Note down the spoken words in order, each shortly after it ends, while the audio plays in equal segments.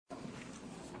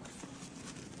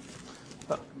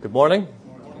Good morning.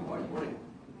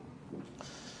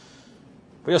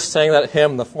 We just sang that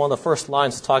hymn. One of the first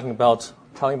lines talking about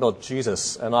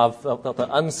Jesus and about the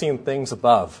unseen things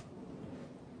above.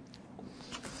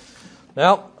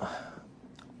 Now,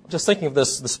 just thinking of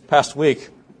this past week,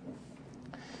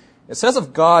 it says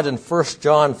of God in 1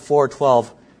 John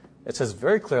 4:12, it says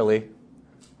very clearly,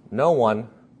 no one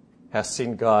has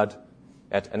seen God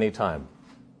at any time.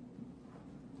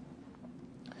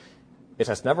 It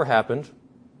has never happened,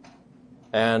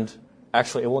 and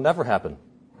actually it will never happen.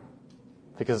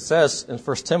 Because it says in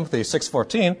 1 Timothy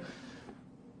 6:14,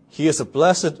 He is the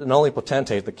blessed and only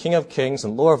potentate, the King of kings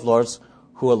and Lord of lords,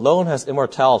 who alone has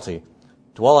immortality,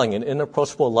 dwelling in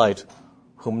inapproachable light,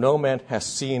 whom no man has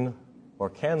seen or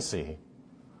can see,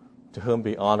 to whom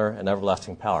be honor and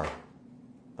everlasting power.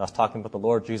 That's talking about the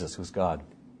Lord Jesus, who's God.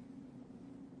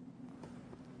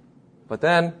 But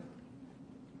then,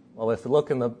 if you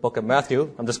look in the book of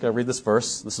Matthew, I'm just going to read this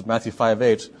verse. This is Matthew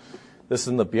 5:8. This is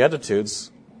in the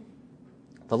Beatitudes.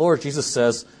 The Lord Jesus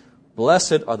says,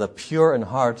 Blessed are the pure in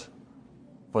heart,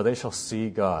 for they shall see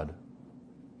God.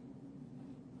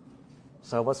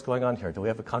 So what's going on here? Do we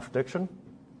have a contradiction?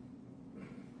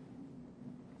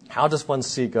 How does one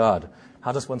see God?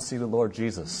 How does one see the Lord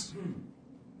Jesus?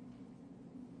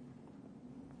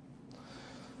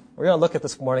 We're going to look at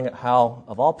this morning at how,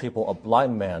 of all people, a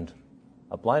blind man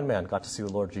got to see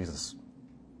the Lord Jesus.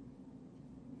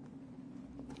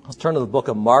 Let's turn to the book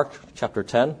of Mark, chapter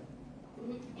 10.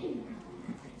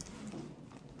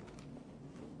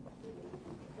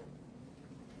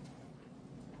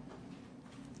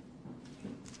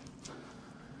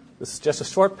 This is just a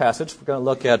short passage. We're going to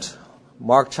look at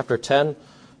Mark chapter 10,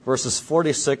 verses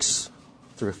 46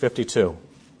 through 52.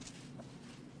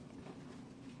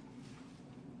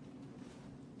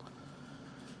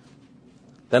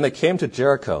 Then they came to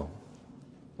Jericho,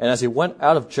 and as he went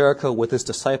out of Jericho with his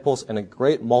disciples and a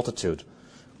great multitude,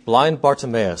 blind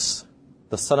Bartimaeus,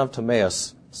 the son of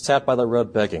Timaeus, sat by the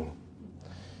road begging.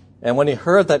 And when he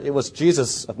heard that it was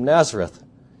Jesus of Nazareth,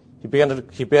 he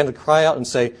began to cry out and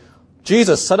say,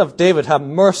 Jesus, son of David, have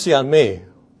mercy on me.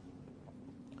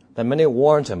 Then many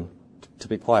warned him to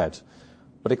be quiet,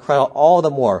 but he cried out all the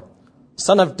more,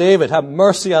 Son of David, have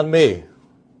mercy on me.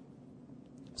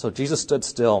 So Jesus stood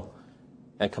still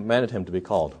and commanded him to be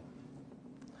called.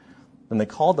 Then they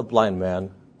called the blind man,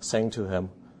 saying to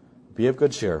him, Be of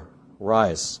good cheer,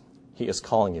 rise, he is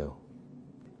calling you.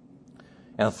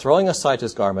 And throwing aside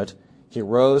his garment, he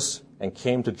rose and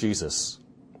came to Jesus.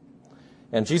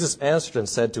 And Jesus answered and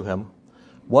said to him,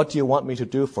 What do you want me to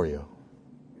do for you?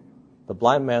 The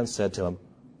blind man said to him,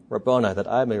 Rabboni, that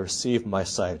I may receive my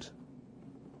sight.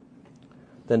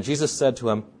 Then Jesus said to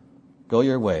him, Go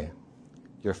your way,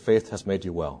 your faith has made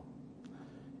you well.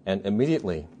 And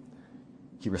immediately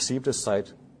he received his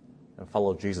sight and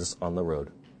followed Jesus on the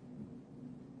road.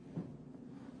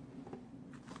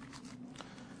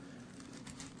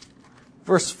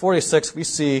 Verse 46, we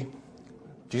see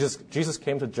Jesus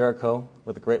came to Jericho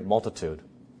with a great multitude.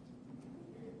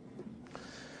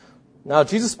 Now,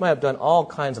 Jesus might have done all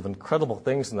kinds of incredible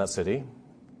things in that city.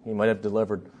 He might have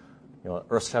delivered, an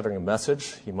earth-shattering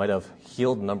message. He might have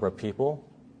healed a number of people.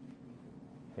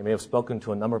 He may have spoken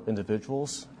to a number of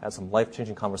individuals, had some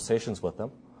life-changing conversations with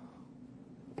them.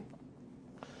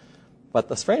 But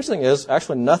the strange thing is,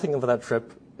 actually nothing of that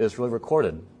trip is really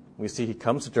recorded. We see he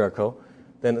comes to Jericho,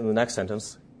 then in the next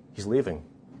sentence, he's leaving.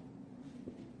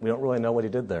 We don't really know what he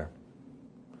did there.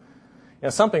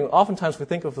 And oftentimes we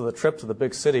think of the trip to the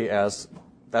big city as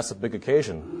that's a big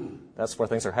occasion. That's where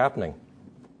things are happening.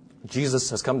 Jesus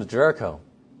has come to Jericho.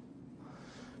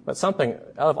 But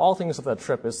out of all things of that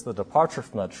trip, it's the departure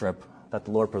from that trip that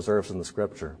the Lord preserves in the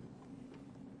Scripture.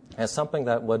 And it's something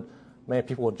that many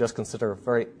people would just consider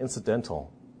very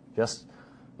incidental. Just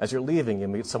as you're leaving, you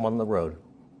meet someone on the road.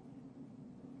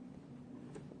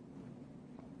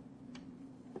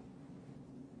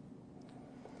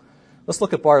 Let's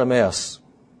look at Bartimaeus.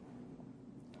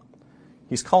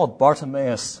 He's called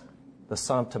Bartimaeus, the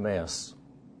son of Timaeus.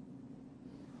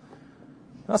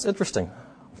 That's interesting.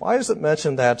 Why does it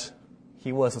mention that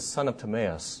he was the son of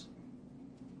Timaeus?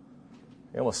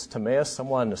 Was Timaeus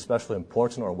someone especially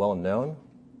important or well-known?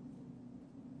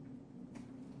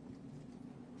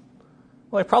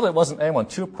 Well, he probably wasn't anyone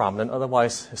too prominent,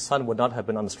 otherwise his son would not have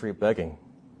been on the street begging.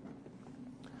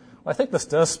 What I think this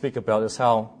does speak about is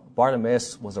how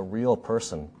Bartimaeus was a real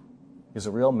person. He was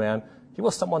a real man. He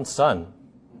was someone's son.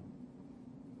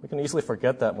 We can easily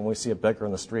forget that when we see a beggar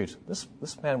in the street. This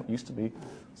man used to be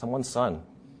someone's son.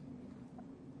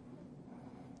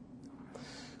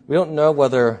 We don't know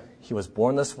whether he was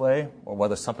born this way or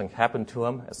whether something happened to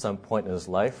him at some point in his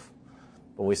life.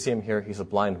 But we see him here, he's a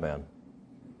blind man.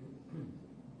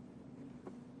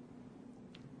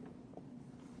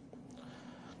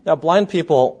 Now, blind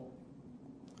people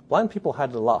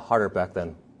had it a lot harder back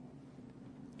then.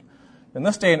 In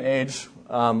this day and age,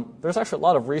 there's actually a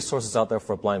lot of resources out there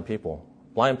for blind people.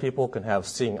 Blind people can have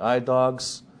seeing eye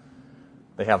dogs.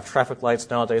 They have traffic lights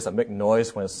nowadays that make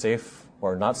noise when it's safe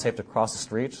or not safe to cross the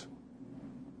street.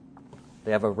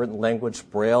 They have a written language,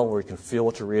 Braille, where you can feel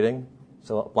what you're reading.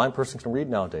 So a blind person can read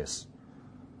nowadays.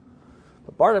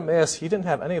 But Bartimaeus, he didn't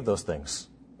have any of those things.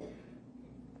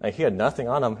 And he had nothing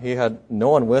on him. He had no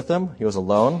one with him. He was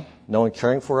alone, no one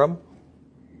caring for him.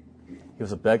 He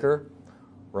was a beggar,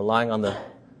 relying on the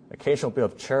occasional bit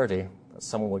of charity that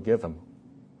someone would give him.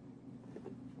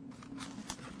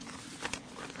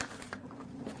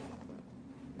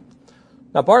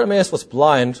 Now, Bartimaeus was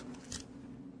blind,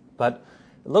 but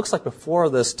it looks like before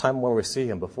this time where we see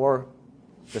him, before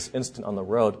this instant on the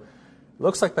road, it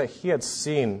looks like that he had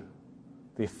seen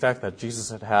the effect that Jesus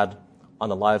had had on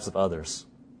the lives of others.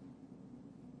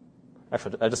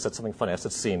 Actually, I just said something funny. I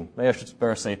said seen. Maybe I should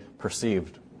better say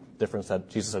perceived difference that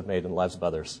Jesus had made in the lives of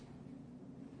others.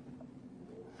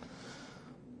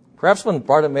 Perhaps when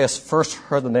Bartimaeus first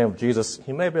heard the name of Jesus,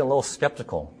 he may have been a little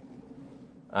skeptical.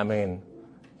 I mean,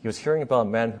 he was hearing about a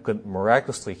man who could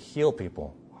miraculously heal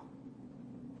people.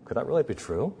 Could that really be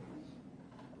true?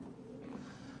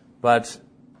 But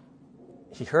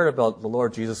he heard about the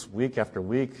Lord Jesus week after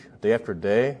week, day after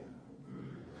day.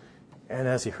 And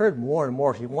as he heard more and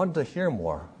more, he wanted to hear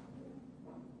more.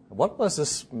 What was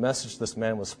this message this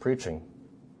man was preaching?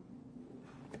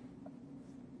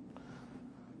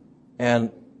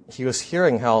 And he was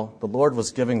hearing how the Lord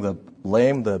was giving the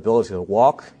lame the ability to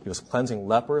walk. He was cleansing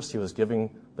lepers. He was giving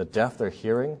the deaf their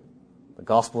hearing. The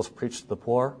gospel was preached to the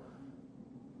poor.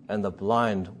 And the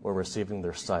blind were receiving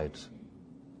their sight.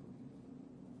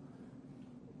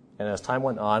 And as time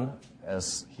went on,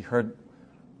 as he heard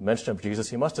mention of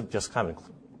Jesus, he must have just kind of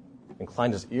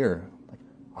inclined his ear. Like,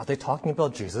 are they talking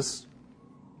about Jesus?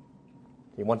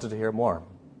 He wanted to hear more.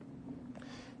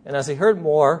 And as he heard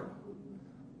more,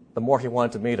 the more he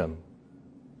wanted to meet him.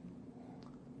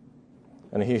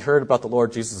 And he heard about the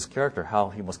Lord Jesus' character, how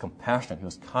he was compassionate, he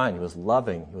was kind, he was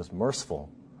loving, he was merciful.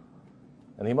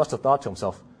 And he must have thought to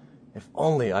himself, if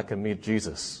only I could meet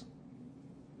Jesus.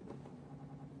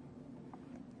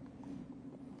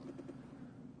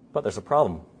 But there's a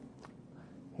problem.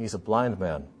 He's a blind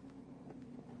man.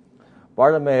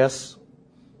 Bartimaeus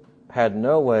had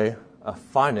no way of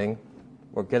finding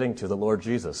or getting to the Lord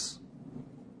Jesus.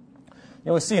 You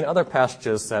know, we see in other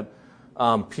passages that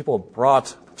people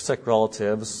brought sick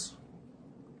relatives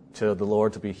to the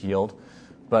Lord to be healed,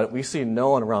 but we see no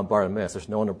one around Bartimaeus. There's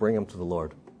no one to bring him to the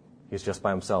Lord. He's just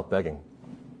by himself begging.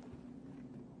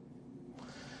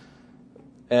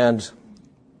 And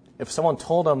if someone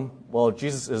told him, well,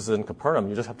 Jesus is in Capernaum,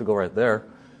 you just have to go right there,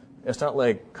 it's not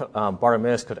like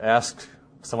Bartimaeus could ask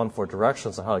someone for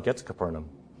directions on how to get to Capernaum.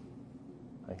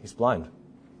 He's blind.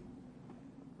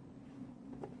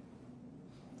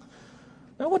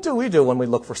 Now, what do we do when we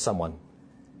look for someone?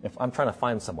 If I'm trying to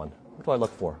find someone, what do I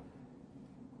look for?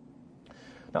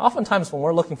 Now, oftentimes when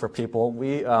we're looking for people,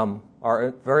 we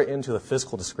are very into the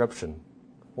physical description.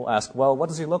 We'll ask, well, what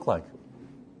does he look like?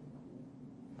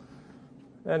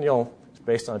 And,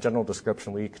 based on a general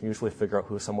description, we can usually figure out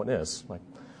who someone is. Like,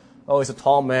 oh, he's a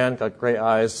tall man, got gray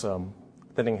eyes,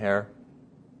 thinning hair,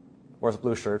 wears a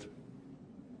blue shirt.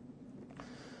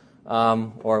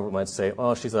 Or we might say,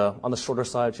 oh, she's on the shorter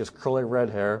side, she has curly red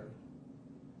hair.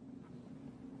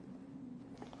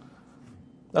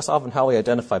 That's often how we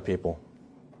identify people.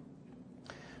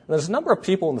 And there's a number of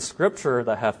people in the Scripture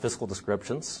that have physical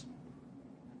descriptions.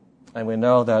 And we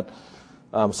know that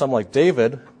someone like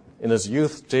David, in his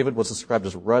youth, David was described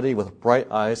as ruddy with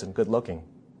bright eyes and good looking.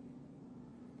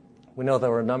 We know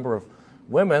there were a number of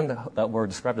women that were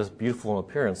described as beautiful in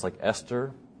appearance, like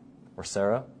Esther or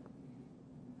Sarah.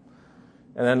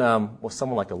 And then with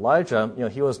someone like Elijah,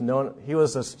 he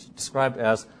was described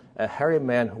as a hairy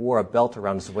man who wore a belt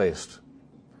around his waist.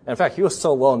 And in fact, he was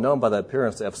so well known by that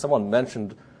appearance that if someone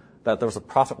mentioned that there was a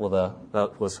prophet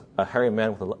that was a hairy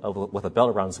man with a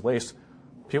belt around his waist,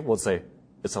 people would say,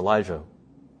 it's Elijah.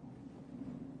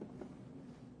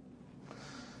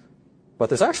 But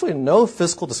there's actually no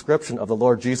physical description of the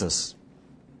Lord Jesus.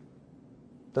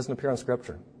 It doesn't appear in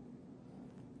Scripture.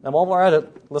 And while we're at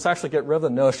it, let's actually get rid of the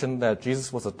notion that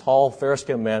Jesus was a tall,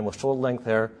 fair-skinned man with shoulder-length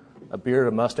hair, a beard,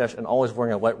 a mustache, and always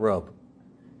wearing a white robe.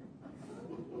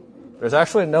 There's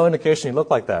actually no indication he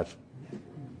looked like that.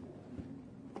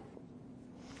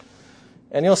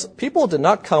 And people did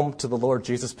not come to the Lord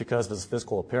Jesus because of his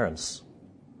physical appearance.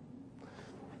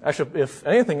 Actually, if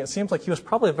anything, it seems like he was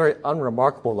probably very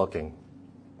unremarkable looking.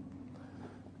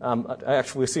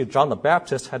 Actually, we see John the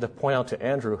Baptist had to point out to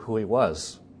Andrew who he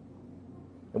was.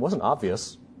 It wasn't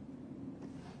obvious.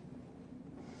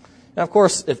 And of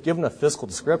course, if given a physical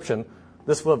description,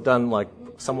 this would have done like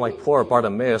someone like poor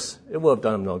Bartimaeus, it would have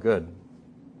done him no good.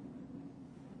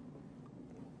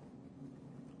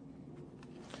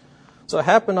 So it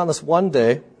happened on this one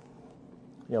day.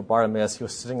 Bartimaeus, he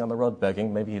was sitting on the road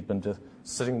begging. Maybe he'd been just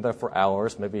sitting there for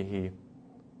hours. Maybe he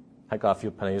had got a few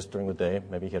pennies during the day.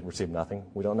 Maybe he had received nothing.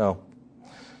 We don't know.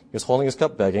 He was holding his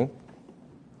cup begging.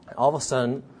 And all of a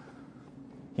sudden,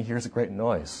 he hears a great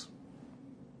noise.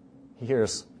 He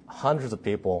hears hundreds of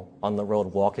people on the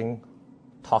road walking,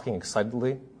 talking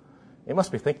excitedly. He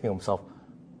must be thinking to himself,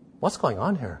 what's going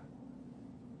on here?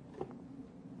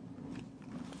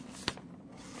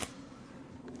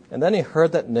 And then he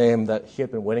heard that name that he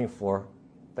had been waiting for,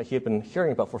 that he had been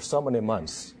hearing about for so many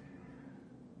months.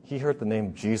 He heard the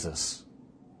name Jesus.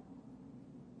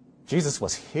 Jesus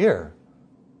was here.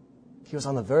 He was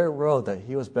on the very road that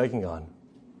he was begging on.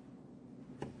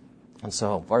 And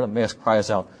so Bartimaeus cries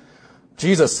out,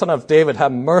 Jesus, Son of David,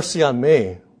 have mercy on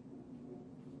me.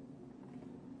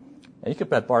 And you could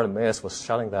bet Bartimaeus was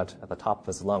shouting that at the top of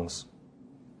his lungs.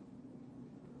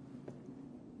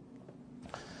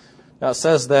 Now it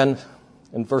says then,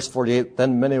 in verse 48,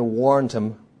 then many warned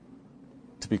him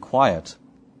to be quiet.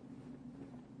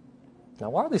 Now,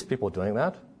 why are these people doing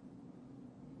that?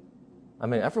 I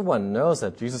mean, everyone knows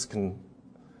that Jesus can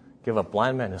give a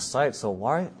blind man his sight, so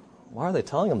why are they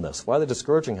telling him this? Why are they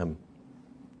discouraging him?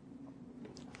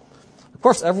 Of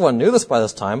course, everyone knew this by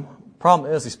this time.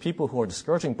 Problem is, these people who are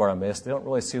discouraging Bartimaeus, they don't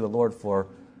really see the Lord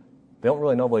they don't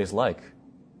really know what he's like.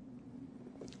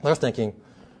 They're thinking,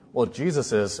 well,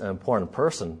 Jesus is an important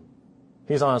person.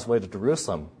 He's on his way to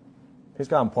Jerusalem. He's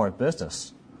got important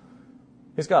business.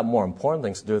 He's got more important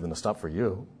things to do than to stop for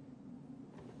you.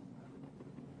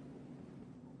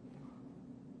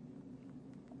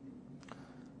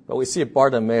 But we see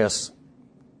Bartimaeus,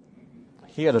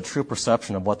 he had a true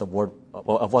perception of what the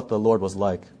Lord was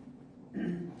like.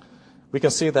 We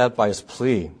can see that by his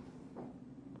plea.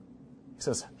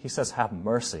 He says, have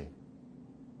mercy.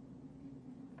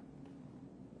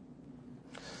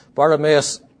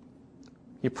 Bartimaeus,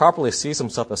 he properly sees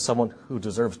himself as someone who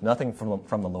deserves nothing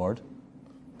from the Lord.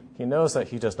 He knows that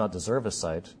he does not deserve his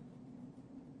sight.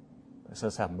 He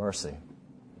says, have mercy.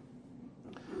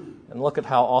 And look at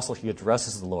how also he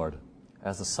addresses the Lord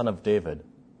as the Son of David.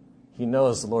 He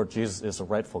knows the Lord Jesus is the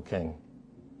rightful king.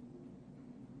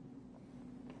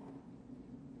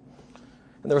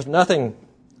 And there was nothing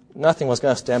was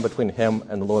going to stand between him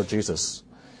and the Lord Jesus.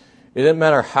 It didn't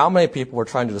matter how many people were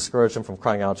trying to discourage him from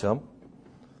crying out to him.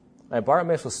 And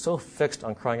Bartimaeus was so fixed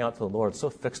on crying out to the Lord, so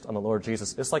fixed on the Lord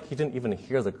Jesus, it's like he didn't even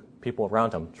hear the people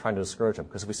around him trying to discourage him,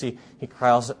 because we see he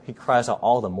cries out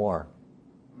all the more.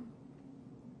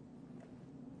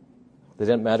 They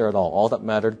didn't matter at all. All that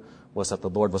mattered was that the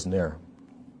Lord was near.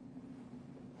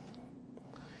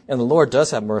 And the Lord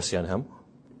does have mercy on him.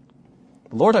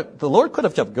 The Lord could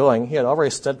have kept going. He had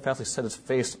already steadfastly set his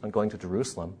face on going to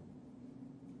Jerusalem.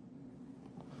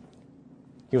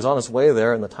 He was on his way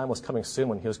there, and the time was coming soon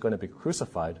when he was going to be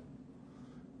crucified.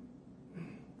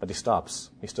 But he stops.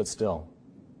 He stood still.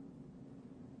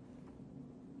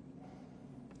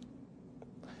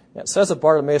 It says of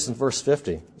Bartimaeus in verse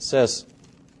 50, it says,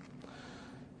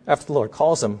 after the Lord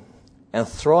calls him, and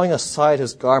throwing aside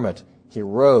his garment, he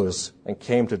rose and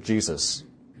came to Jesus.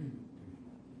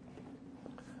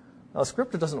 Now, the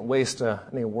scripture doesn't waste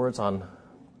any words on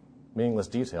meaningless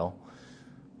detail.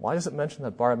 Why does it mention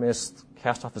that Bartimaeus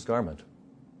cast off his garment?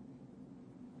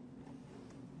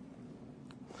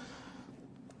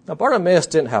 Now, Bartimaeus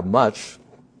didn't have much.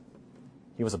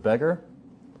 He was a beggar.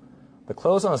 The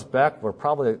clothes on his back were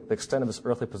probably the extent of his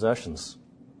earthly possessions.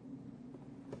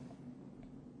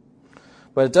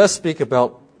 But it does speak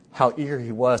about how eager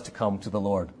he was to come to the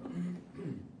Lord.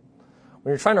 When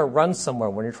you're trying to run somewhere,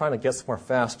 when you're trying to get somewhere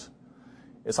fast,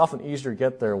 it's often easier to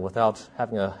get there without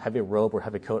having a heavy robe or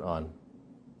heavy coat on.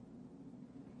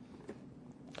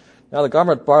 Now, the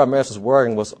garment Bartimaeus was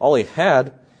wearing was all he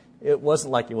had. It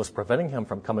wasn't like it was preventing him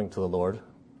from coming to the Lord,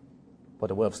 but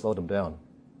it would have slowed him down.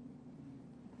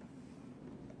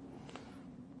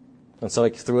 And so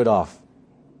he threw it off.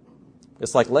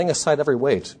 It's like laying aside every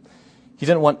weight. He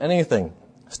didn't want anything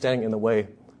standing in the way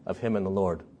of him and the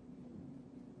Lord.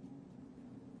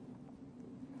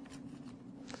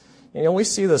 We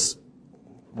see this,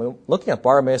 when looking at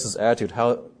Bartimaeus' attitude, how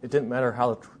it didn't matter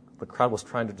how the crowd was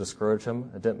trying to discourage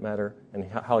him. It didn't matter and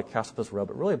how he cast off his robe.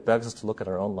 It really begs us to look at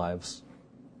our own lives.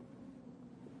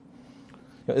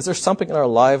 Is there something in our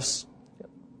lives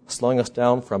slowing us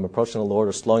down from approaching the Lord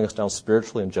or slowing us down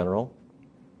spiritually in general?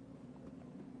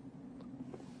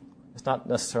 It's not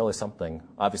necessarily something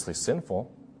obviously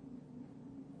sinful.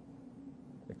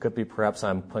 It could be perhaps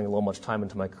I'm putting a little much time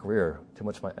into my career. Too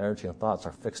much of my energy and thoughts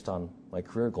are fixed on my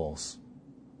career goals.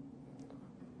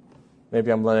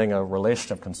 Maybe I'm letting a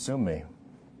relationship consume me.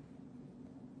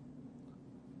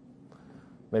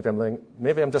 Maybe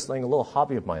I'm just letting a little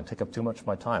hobby of mine take up too much of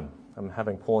my time. I'm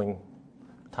pulling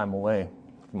time away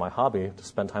from my hobby to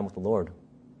spend time with the Lord.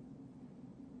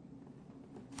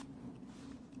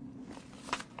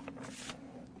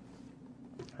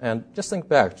 And just think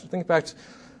back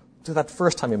to that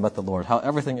first time you met the Lord, how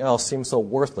everything else seemed so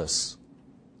worthless,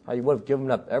 how you would have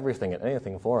given up everything and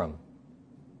anything for Him.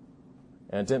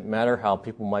 And it didn't matter how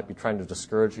people might be trying to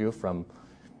discourage you from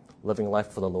living life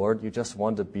for the Lord. You just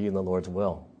wanted to be in the Lord's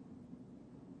will.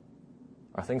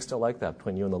 Are things still like that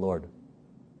between you and the Lord?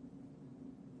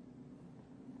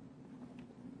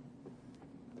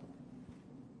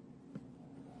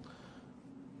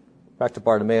 Back to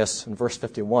Bartimaeus in verse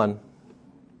 51.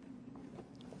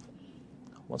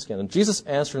 Once again, and Jesus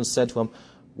answered and said to him,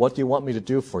 "What do you want me to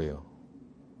do for you?"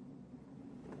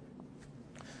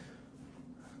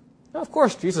 Now, of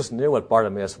course, Jesus knew what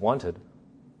Bartimaeus wanted,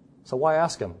 so why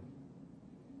ask him?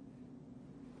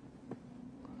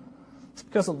 It's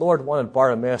because the Lord wanted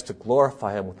Bartimaeus to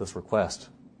glorify Him with this request,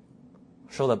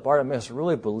 show that Bartimaeus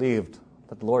really believed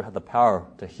that the Lord had the power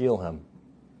to heal him.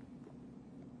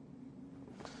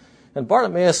 And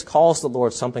Bartimaeus calls the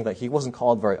Lord something that he wasn't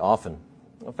called very often.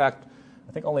 In fact,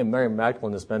 I think only Mary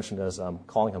Magdalene is mentioned as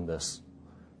calling him this.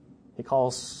 He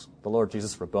calls the Lord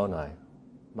Jesus Rabboni,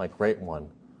 my great one,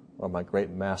 or my great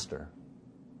master.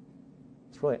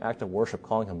 It's really an act of worship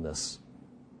calling him this.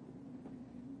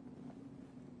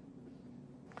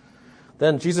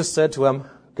 Then Jesus said to him,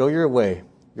 "Go your way,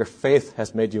 your faith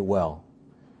has made you well."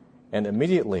 And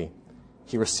immediately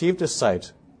he received his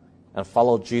sight and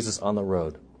followed Jesus on the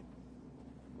road.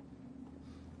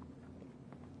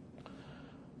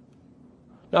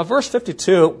 Now, verse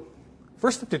 52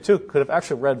 could have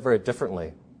actually read very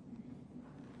differently.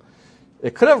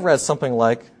 It could have read something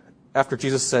like, after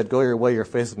Jesus said, "Go your way, your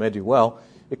faith has made you well,"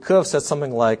 it could have said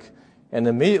something like, "And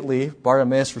immediately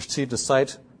Bartimaeus received his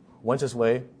sight, went his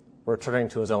way, returning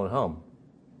to his own home."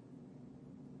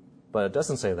 But it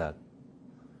doesn't say that.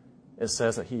 It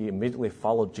says that he immediately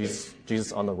followed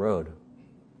Jesus on the road.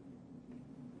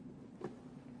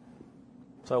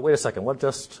 So wait a second, what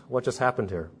just happened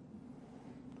here?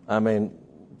 I mean,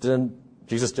 didn't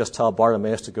Jesus just tell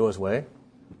Bartimaeus to go his way?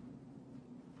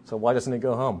 So why doesn't he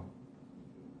go home?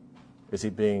 Is he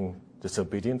being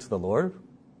disobedient to the Lord?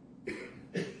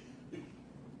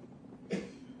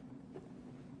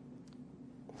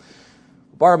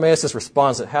 Bartimaeus'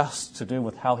 response, it has to do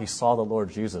with how he saw the Lord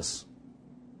Jesus.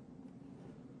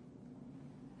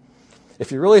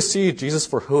 If you really see Jesus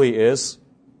for who He is,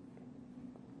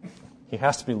 He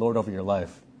has to be Lord over your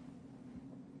life.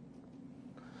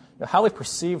 Now, how we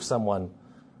perceive someone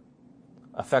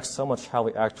affects so much how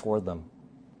we act toward them.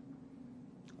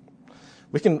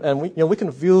 We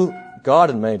can view God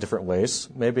in many different ways.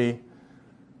 Maybe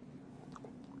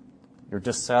you're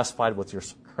dissatisfied with your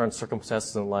current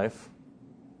circumstances in life.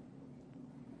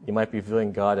 You might be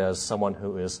viewing God as someone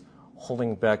who is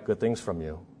holding back good things from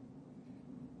you.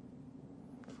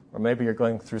 Or maybe you're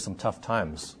going through some tough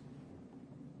times.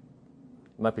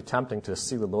 It might be tempting to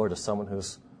see the Lord as someone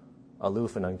who's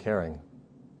aloof and uncaring.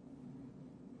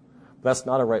 But that's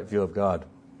not a right view of God.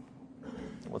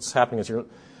 What's happening is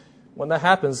when that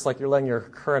happens, it's like you're letting your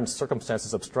current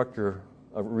circumstances obstruct a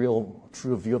real,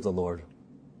 true view of the Lord.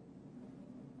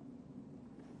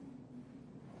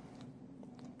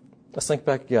 Let's think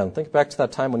back again. Think back to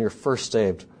that time when you were first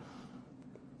saved.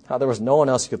 How there was no one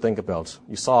else you could think about.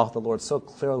 You saw the Lord so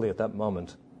clearly at that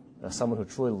moment as someone who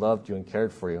truly loved you and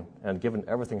cared for you and had given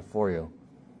everything for you,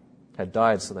 had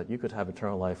died so that you could have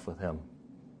eternal life with Him.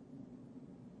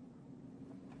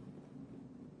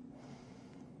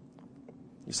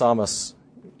 You saw Him as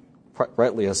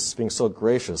rightly as being so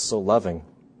gracious, so loving.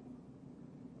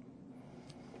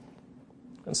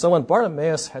 And so when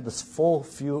Bartimaeus had this full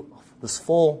view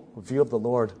of the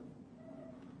Lord,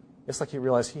 it's like he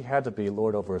realized he had to be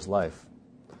Lord over his life.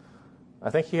 I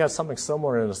think he had something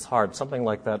similar in his heart, something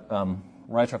like that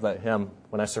writer of that hymn,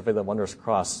 "When I Survey the Wondrous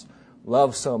Cross."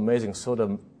 Love so amazing, so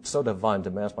divine,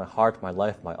 demands my heart, my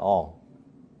life, my all.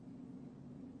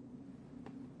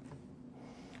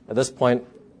 At this point,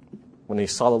 when he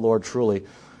saw the Lord truly,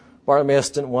 Bartimaeus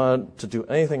didn't want to do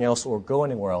anything else or go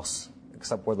anywhere else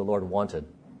except where the Lord wanted.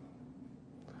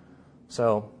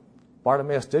 So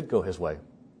Bartimaeus did go his way,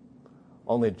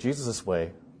 Only Jesus'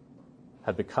 way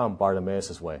had become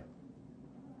Bartimaeus' way.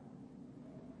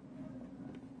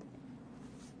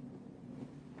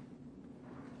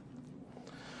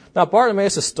 Now,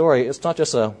 Bartimaeus' story, it's not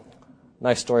just a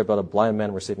nice story about a blind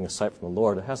man receiving a sight from the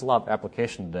Lord. It has a lot of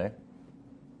application today.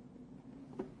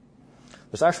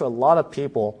 There's actually a lot of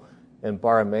people in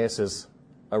Bartimaeus'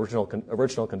 original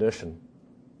condition.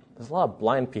 There's a lot of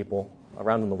blind people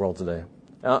around in the world today.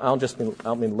 I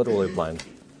don't mean literally blind.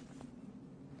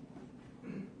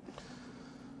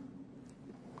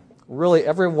 Really,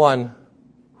 everyone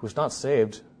who's not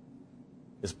saved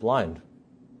is blind.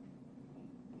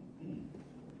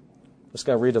 I'm just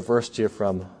going to read a verse to you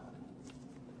from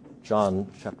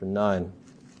John chapter 9. You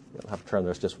don't have to turn,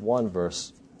 there's just one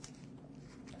verse.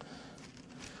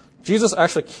 Jesus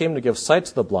actually came to give sight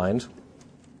to the blind.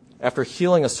 After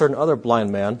healing a certain other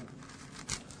blind man,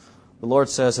 the Lord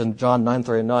says in John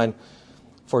 9:39,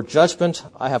 "For judgment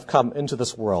I have come into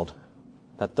this world,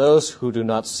 that those who do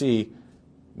not see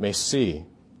may see,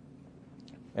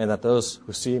 and that those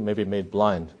who see may be made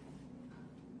blind."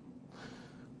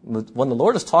 When the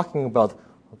Lord is talking about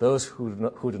those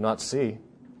who do not see,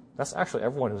 that's actually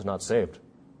everyone who's not saved.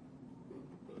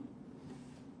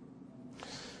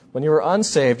 When you were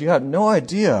unsaved, you had no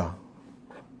idea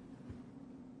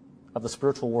of the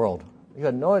spiritual world. You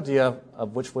had no idea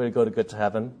of which way to go to get to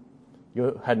heaven.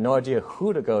 You had no idea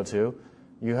who to go to.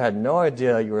 You had no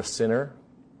idea you were a sinner.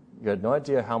 You had no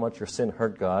idea how much your sin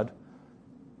hurt God.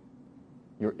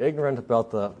 You were ignorant about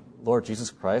the Lord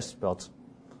Jesus Christ, about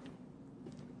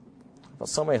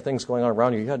so many things going on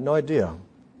around you. You had no idea.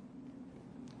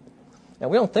 And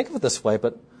we don't think of it this way,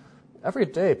 but every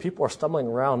day people are stumbling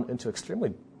around into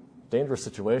extremely dangerous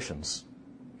situations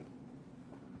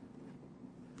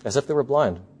as if they were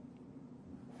blind.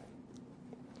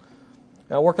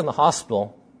 I work in the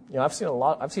hospital. I've seen a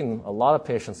lot of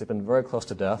patients. They've been very close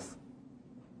to death.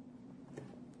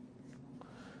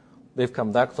 They've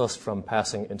come that close from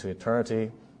passing into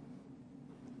eternity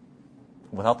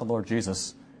without the Lord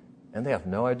Jesus, and they have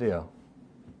no idea.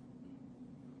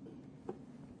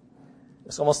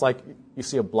 It's almost like you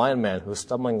see a blind man who's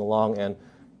stumbling along, and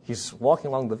he's walking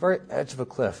along the very edge of a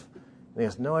cliff, and he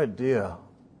has no idea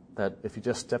that if he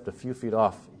just stepped a few feet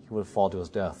off, he would fall to his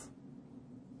death.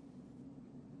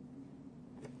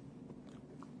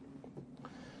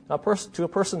 Now, to a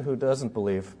person who doesn't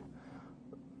believe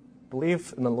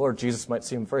in the Lord Jesus might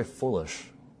seem very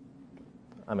foolish.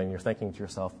 I mean, you're thinking to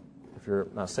yourself, if you're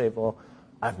not saved, well,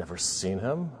 I've never seen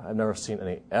him. I've never seen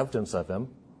any evidence of him.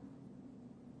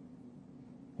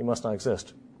 He must not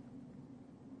exist.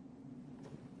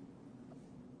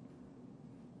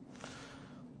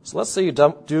 So let's say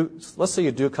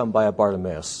you do come by a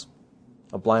Bartimaeus,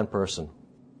 a blind person.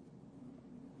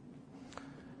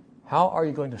 How are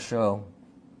you going to show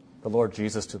the Lord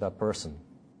Jesus to that person?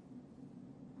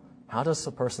 How does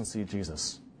the person see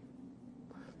Jesus?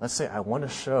 Let's say I want to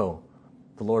show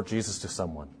the Lord Jesus to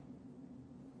someone.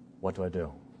 What do I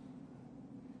do?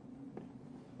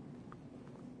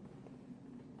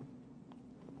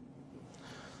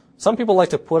 Some people like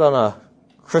to put on a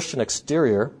Christian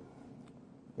exterior,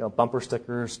 bumper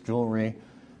stickers, jewelry,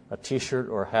 a T-shirt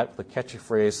or a hat with a catchy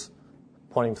phrase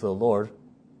pointing to the Lord.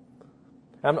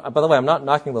 And by the way, I'm not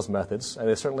knocking those methods, and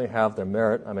they certainly have their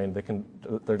merit. I mean,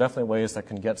 they're definitely ways that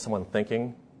can get someone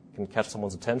thinking, can catch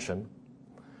someone's attention.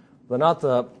 They're not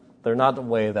the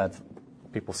way that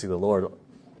people see the Lord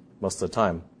most of the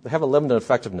time. They have a limited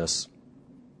effectiveness.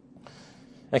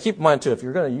 And keep in mind, too, if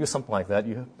you're going to use something like that,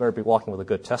 you better be walking with a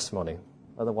good testimony.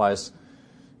 Otherwise,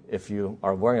 if you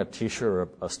are wearing a T-shirt or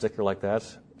a sticker like that,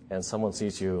 and someone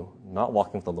sees you not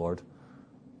walking with the Lord,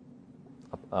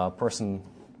 a person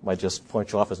might just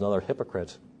point you off as another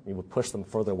hypocrite. You would push them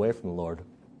further away from the Lord.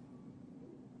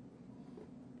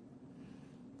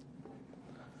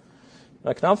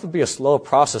 Now, it can often be a slow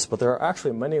process, but there are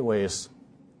actually many ways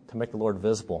to make the Lord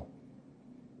visible.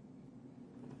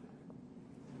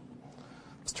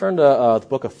 Let's turn to the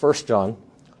book of 1 John,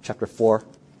 chapter 4.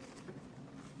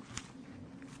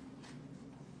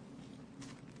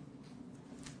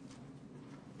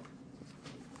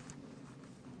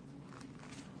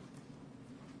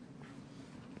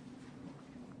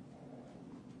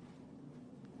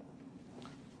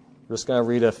 We're just going to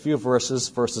read a few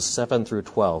verses 7 through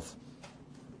 12.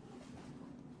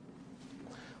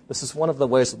 This is one of the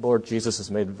ways the Lord Jesus is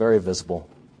made very visible.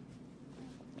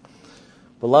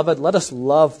 Beloved, let us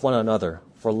love one another,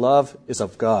 for love is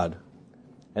of God,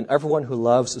 and everyone who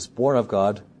loves is born of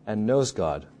God and knows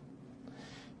God.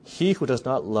 He who does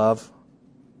not love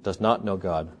does not know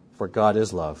God, for God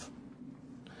is love.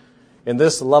 In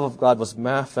this, the love of God was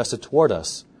manifested toward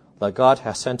us, that God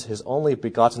has sent his only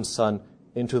begotten Son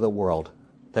into the world,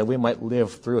 that we might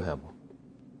live through him.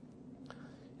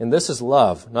 And this is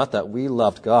love, not that we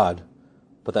loved God,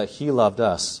 but that he loved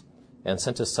us and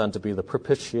sent his Son to be the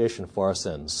propitiation for our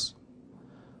sins.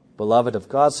 Beloved, if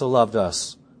God so loved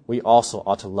us, we also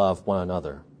ought to love one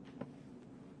another.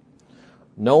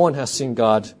 No one has seen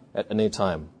God at any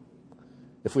time.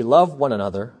 If we love one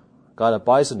another, God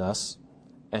abides in us,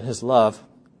 and his love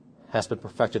has been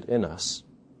perfected in us.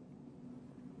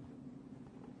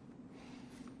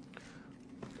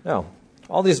 Now,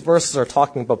 all these verses are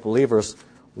talking about believers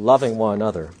loving one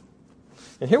another.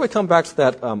 And here we come back to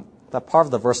that part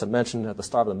of the verse I mentioned at the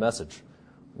start of the message.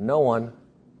 No one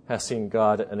has seen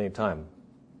God at any time.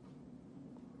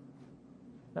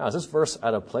 Now, is this verse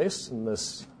out of place in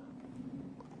this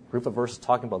group of verses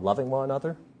talking about loving one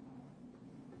another?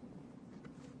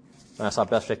 I saw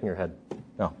Beth shaking her head.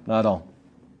 No, not at all.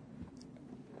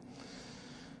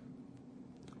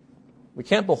 We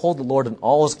can't behold the Lord in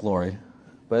all his glory,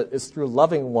 but it's through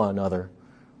loving one another,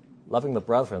 loving the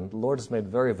brethren, the Lord is made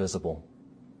very visible.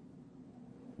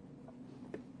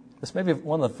 This may be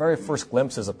one of the very first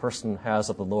glimpses a person has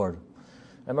of the Lord.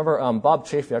 I remember Bob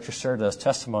Chafee actually shared his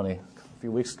testimony a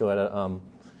few weeks ago at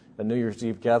a New Year's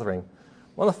Eve gathering.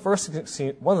 One of the first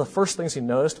things he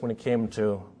noticed when he came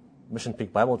to Mission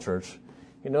Peak Bible Church,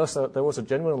 he noticed that there was a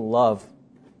genuine love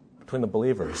between the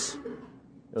believers.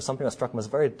 It was something that struck him as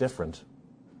very different.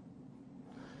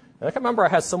 And I can remember I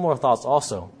had similar thoughts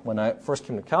also. When I first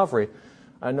came to Calvary,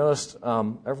 I noticed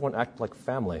everyone acted like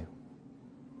family.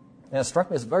 And it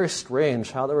struck me as very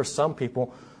strange how there were some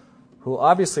people who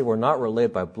obviously were not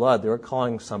related by blood. They were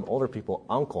calling some older people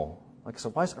uncle. Like, so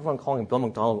why is everyone calling Bill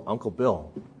McDonald Uncle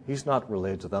Bill? He's not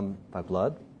related to them by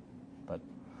blood. But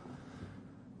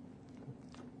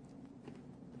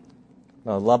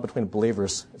no, love between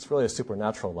believers, it's really a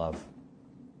supernatural love.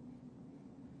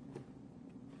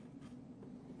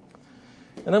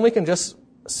 And then we can just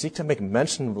seek to make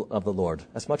mention of the Lord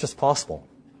as much as possible.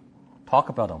 Talk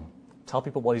about him. Tell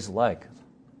people what he's like.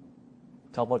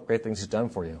 Tell what great things he's done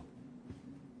for you.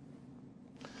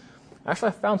 Actually,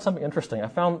 I found something interesting.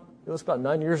 It was about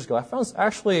 9 years ago, I found it's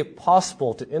actually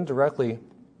possible to indirectly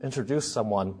introduce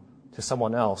someone to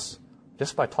someone else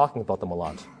just by talking about them a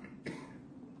lot.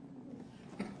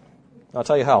 I'll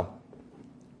tell you how.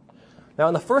 Now,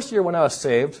 in the first year when I was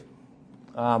saved,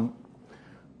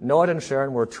 Noah and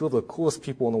Sharon were two of the coolest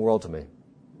people in the world to me.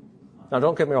 Now,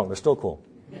 don't get me wrong, they're still cool.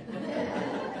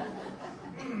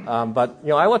 But,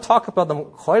 I would talk about them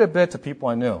quite a bit to people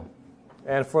I knew.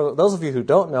 And for those of you who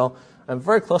don't know, I'm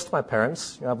very close to my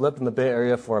parents. I've lived in the Bay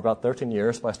Area for about 13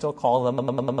 years, but I still call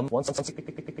them once.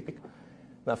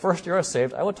 That first year I was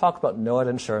saved, I would talk about Noah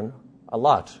and Sharon a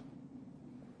lot.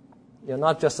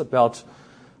 Not just about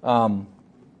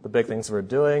the big things we were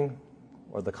doing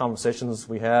or the conversations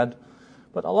we had,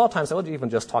 but a lot of times I would even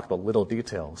just talk about little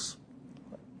details.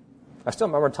 I still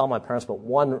remember telling my parents about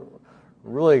one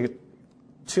really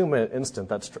 2-minute instant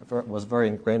that was very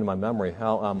ingrained in my memory,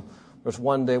 how there was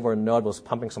one day where Noah was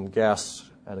pumping some gas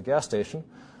at a gas station.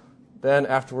 Then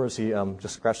afterwards he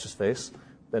just scratched his face.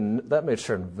 Then that made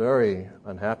Sharon very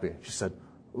unhappy. She said,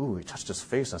 "Ooh, he touched his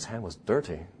face and his hand was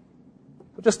dirty."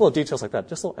 But just little details like that,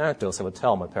 just little anecdotes I would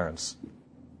tell my parents.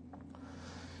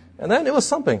 And then it was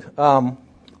something.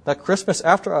 That Christmas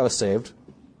after I was saved,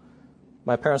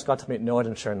 my parents got to meet Noah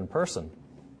and Sharon in person.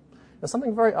 And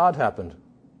something very odd happened.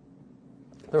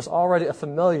 There was already a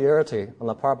familiarity on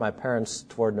the part of my parents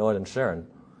toward Noah and Sharon.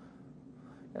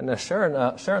 And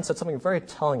Sharon said something very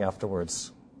telling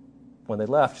afterwards. When they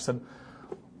left, she said,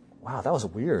 "Wow, that was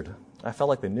weird. I felt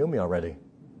like they knew me already."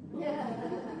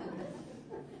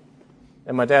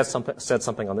 And my dad said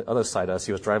something on the other side as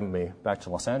he was driving me back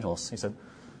to Los Angeles. He said,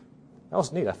 "That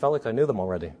was neat. I felt like I knew them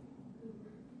already."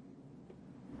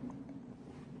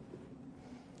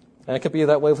 And it could be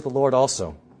that way with the Lord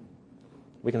also.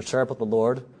 We can share about the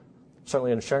Lord.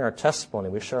 Certainly in sharing our testimony,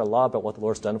 we share a lot about what the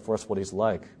Lord's done for us, what he's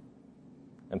like.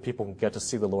 And people can get to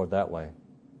see the Lord that way.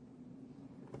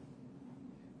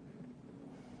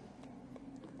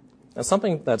 And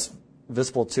something that's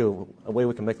visible too, a way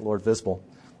we can make the Lord visible,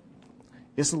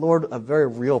 is the Lord a very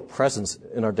real presence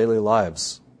in our daily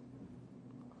lives?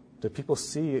 Do people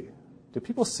see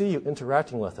you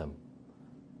interacting with him?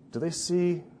 Do they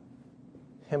see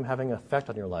him having an effect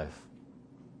on your life?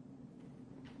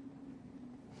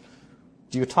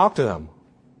 Do you talk to them?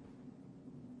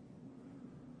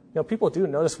 People do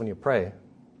notice when you pray.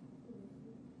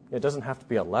 It doesn't have to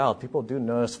be out loud. People do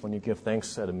notice when you give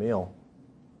thanks at a meal.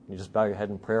 You just bow your head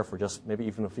in prayer for just maybe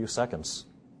even a few seconds.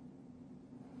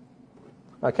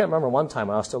 I can't remember one time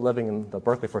when I was still living in the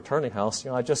Berkeley fraternity house,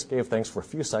 I just gave thanks for a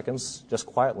few seconds, just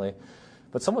quietly.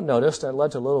 But someone noticed, and it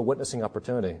led to a little witnessing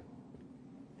opportunity.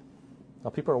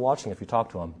 Now, people are watching if you talk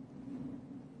to them.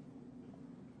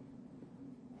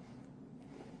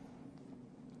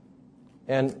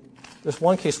 And there's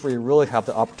one case where you really have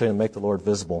the opportunity to make the Lord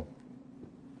visible.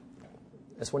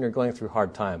 It's when you're going through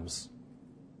hard times.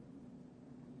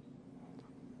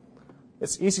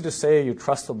 It's easy to say you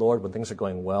trust the Lord when things are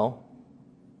going well,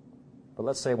 but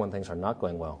let's say when things are not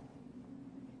going well.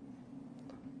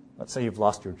 Let's say you've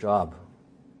lost your job.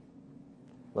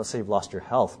 Let's say you've lost your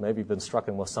health. Maybe you've been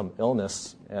stricken with some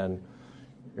illness and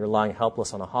you're lying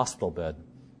helpless on a hospital bed.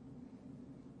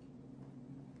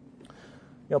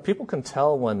 People can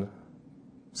tell when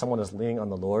someone is leaning on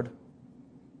the Lord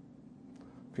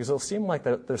because it'll seem like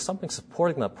that there's something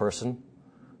supporting that person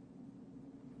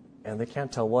and they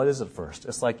can't tell what is at first.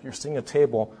 It's like you're seeing a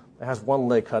table that has one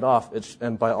leg cut off,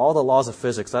 and by all the laws of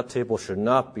physics, that table should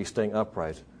not be staying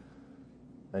upright,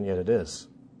 and yet it is.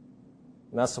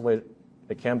 And that's the way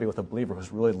it can be with a believer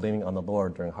who's really leaning on the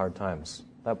Lord during hard times.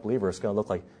 That believer is going to look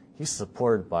like he's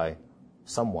supported by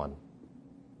someone.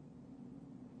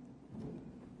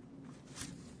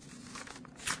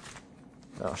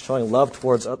 Now, showing love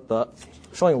towards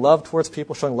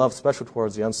people, showing love especially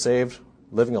towards the unsaved,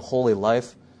 living a holy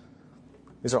life,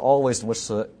 these are all ways in which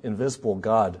the invisible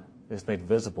God is made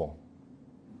visible.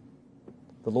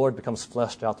 The Lord becomes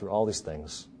fleshed out through all these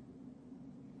things.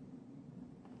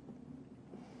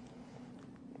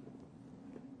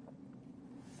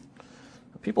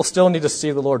 People still need to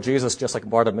see the Lord Jesus just like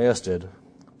Bartimaeus did,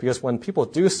 because when people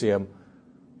do see him,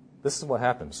 this is what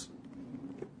happens.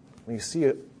 When you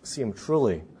see him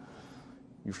truly,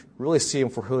 you really see him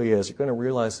for who he is, you're going to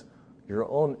realize your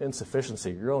own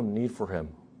insufficiency, your own need for him,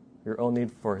 your own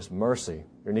need for his mercy,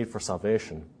 your need for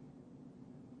salvation.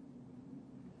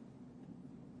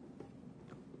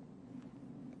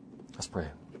 Let's pray.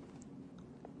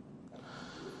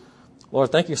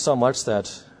 Lord, thank you so much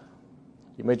that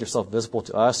you made yourself visible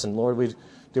to us, and Lord, we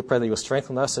do pray that you would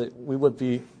strengthen us, that we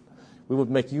would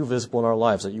make you visible in our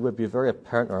lives, that you would be very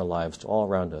apparent in our lives to all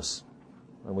around us.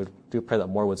 And we do pray that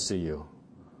more would see you.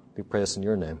 We pray this in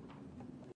your name.